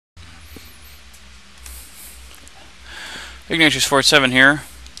Ignatius47 here,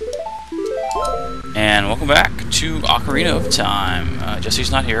 and welcome back to Ocarina of Time. Jesse's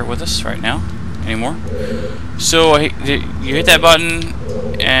not here with us right now anymore, so you hit that button,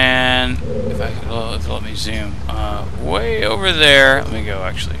 and if it'll let me zoom way over there. Let me go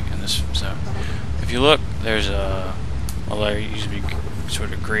actually in this zone. If you look, there's a there used to be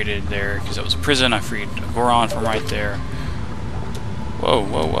sort of graded there because it was a prison. I freed Goron from right there. Whoa,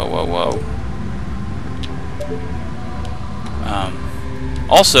 whoa, whoa, whoa, whoa.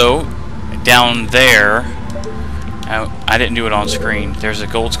 Also, down there, I didn't do it on screen, there's a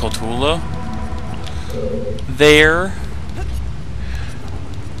gold Skulltula there.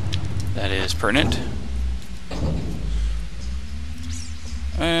 That is pertinent.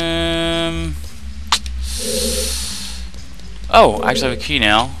 Oh, I actually have a key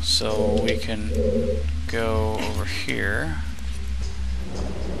now, so we can go over here.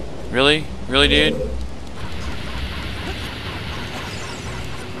 Really? Really, dude?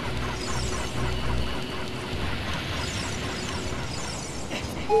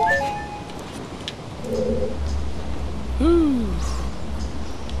 Woo.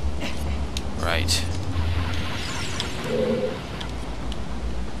 Right.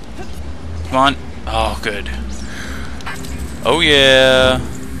 Come on. Oh, good. Oh, yeah.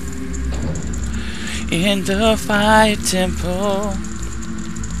 In the fire temple,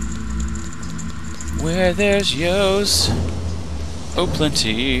 where there's yo's, oh,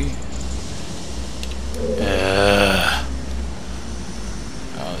 plenty.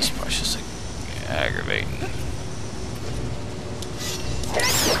 Oh, this part's just like aggravating.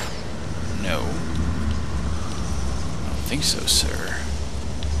 No. I don't think so, sir.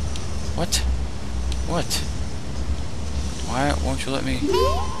 What? What? Why won't you let me?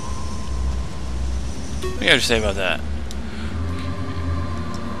 What do you have to say about that?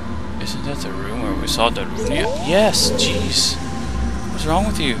 Isn't that the room where we saw the Darunia? Yes, jeez. What's wrong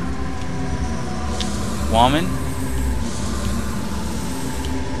with you? Woman?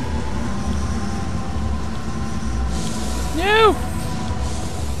 No!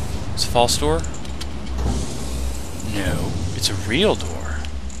 It's a false door? No, it's a real door.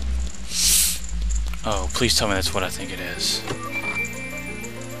 Oh, please tell me that's what I think it is.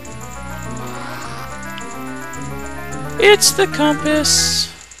 It's the compass!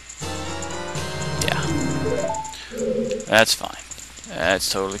 Yeah. That's fine. That's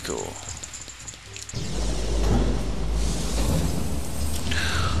totally cool.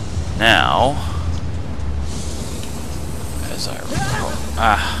 Now, as I recall...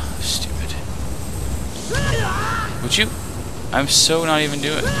 Ah, stupid. Would you? I'm so not even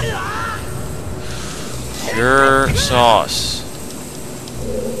doing it. Your sauce.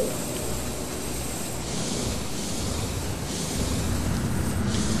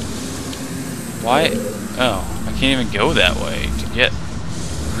 Why? Oh, I can't even go that way to get...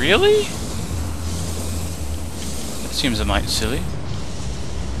 Really? That seems a mite silly.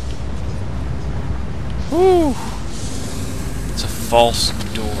 Woo! It's a false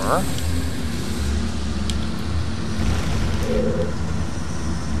door.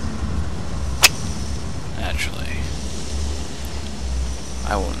 Naturally.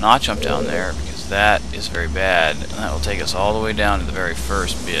 I will not jump down there because that is very bad, and that will take us all the way down to the very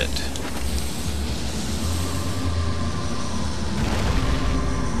first bit.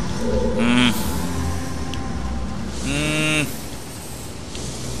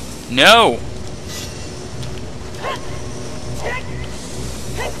 No!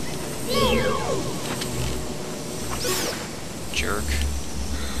 Jerk.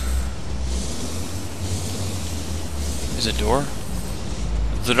 Is it door?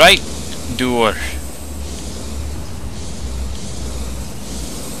 The right door.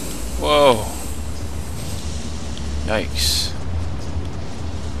 Whoa. Yikes.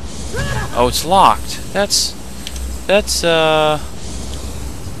 Oh, it's locked. That's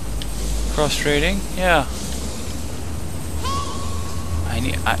frustrating. Yeah.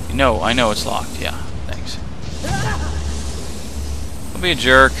 I know it's locked. Yeah. Thanks. Don't be a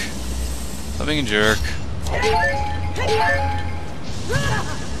jerk. Stop being a jerk.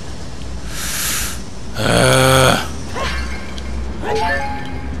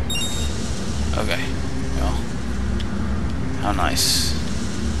 Okay. Well, how nice.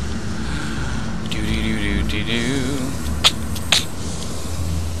 Do do do do do do.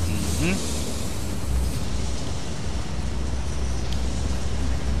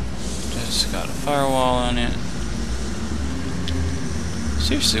 Just got a firewall on it.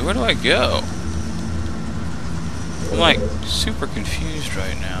 Seriously, where do I go? I'm like super confused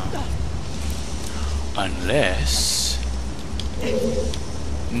right now. Unless...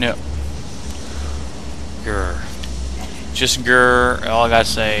 No. Grr. Just grr. All I gotta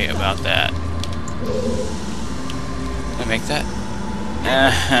say about that. Did I make that?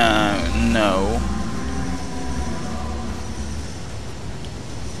 No.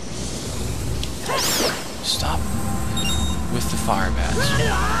 Stop with the fire bats.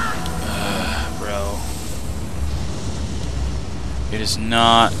 Bro. It is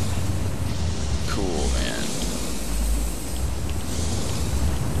not cool, man.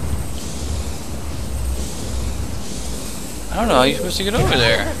 I don't know how you're supposed to get over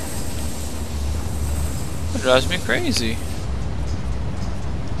there. It drives me crazy.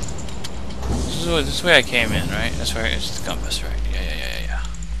 This is the way I came in, right? That's right. It's the compass, right? Yeah.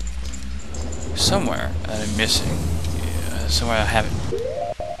 Somewhere that I'm missing. Yeah, somewhere I haven't.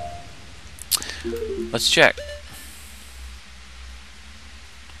 Let's check.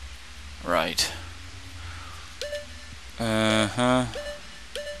 Right. Uh-huh.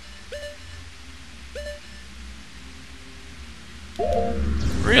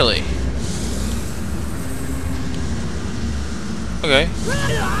 Really? Okay.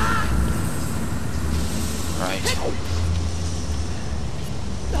 Right.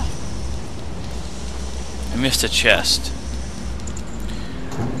 I missed a chest.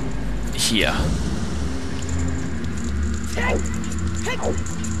 Here.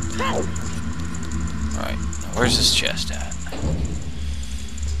 Right. Now where's this chest at?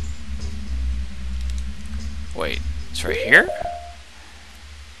 Wait. It's right here?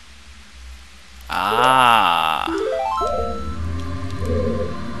 Ah.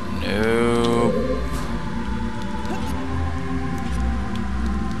 Nope.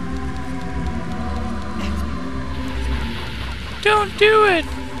 Don't do it.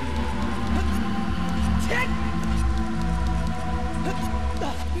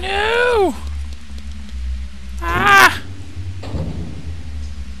 No. Ah.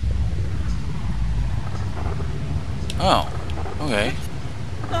 Oh. Okay.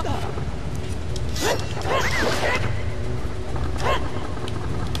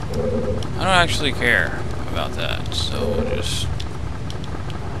 I don't actually care about that, so we'll just...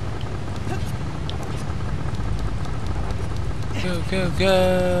 Go, go,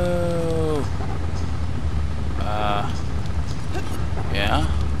 go! Yeah?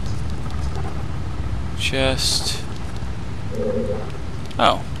 Just...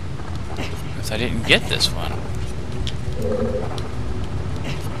 Oh. Guess I didn't get this one.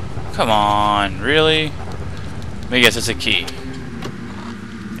 Come on, really? I guess it's a key.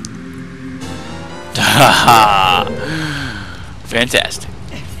 Fantastic.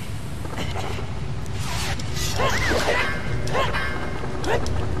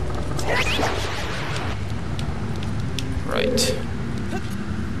 Right.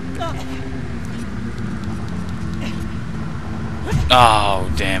 Oh,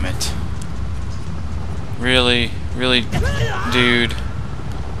 damn it. Really? Really? Dude.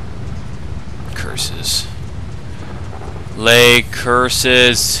 Curses. Lay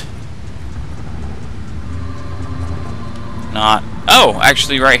curses. Not. Oh,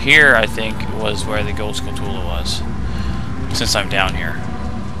 actually, right here, I think, was where the gold Skulltula was. Since I'm down here,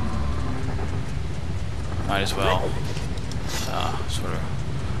 might as well sort of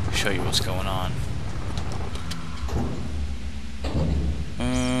show you what's going on.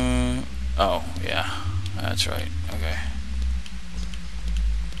 Oh, yeah, that's right. Okay.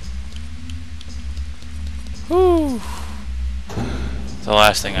 Whew. The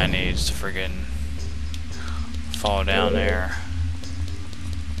last thing I need is to friggin' fall down there.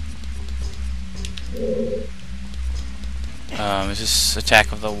 Is this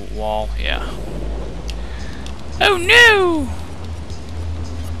attack of the wall? Yeah. Oh no!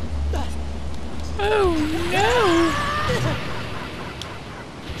 Oh no!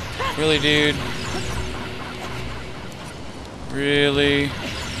 Really, dude? Really?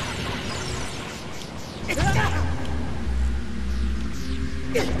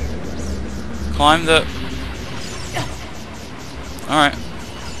 Climb the... Alright.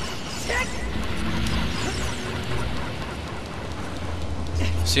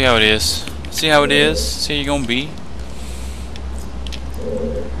 See how it is. See how it is. See how you're gonna be.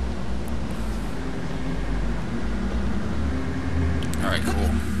 Alright, cool.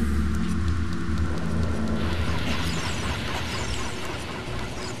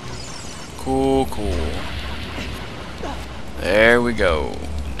 Cool. There we go.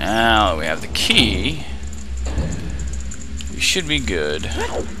 Now that we have the key, we should be good.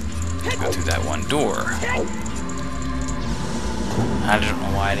 Go through that one door. I don't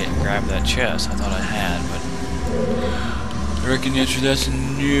know why I didn't grab that chest. I thought I had, but I reckon the answer to that's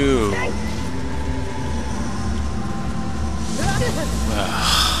no.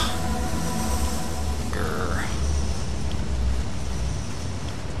 Grr.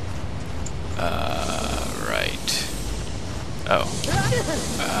 Oh.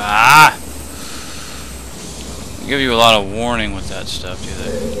 Ah! They give you a lot of warning with that stuff, do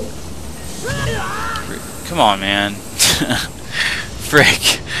they? Come on, man.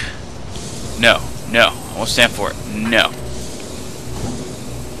 Frick. No. No. I won't stand for it. No.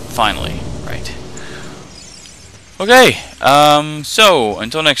 Finally. Right. Okay. So,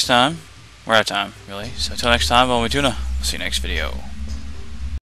 until next time. We're out of time, really. So, until next time, I'll be Tuna. See you next video.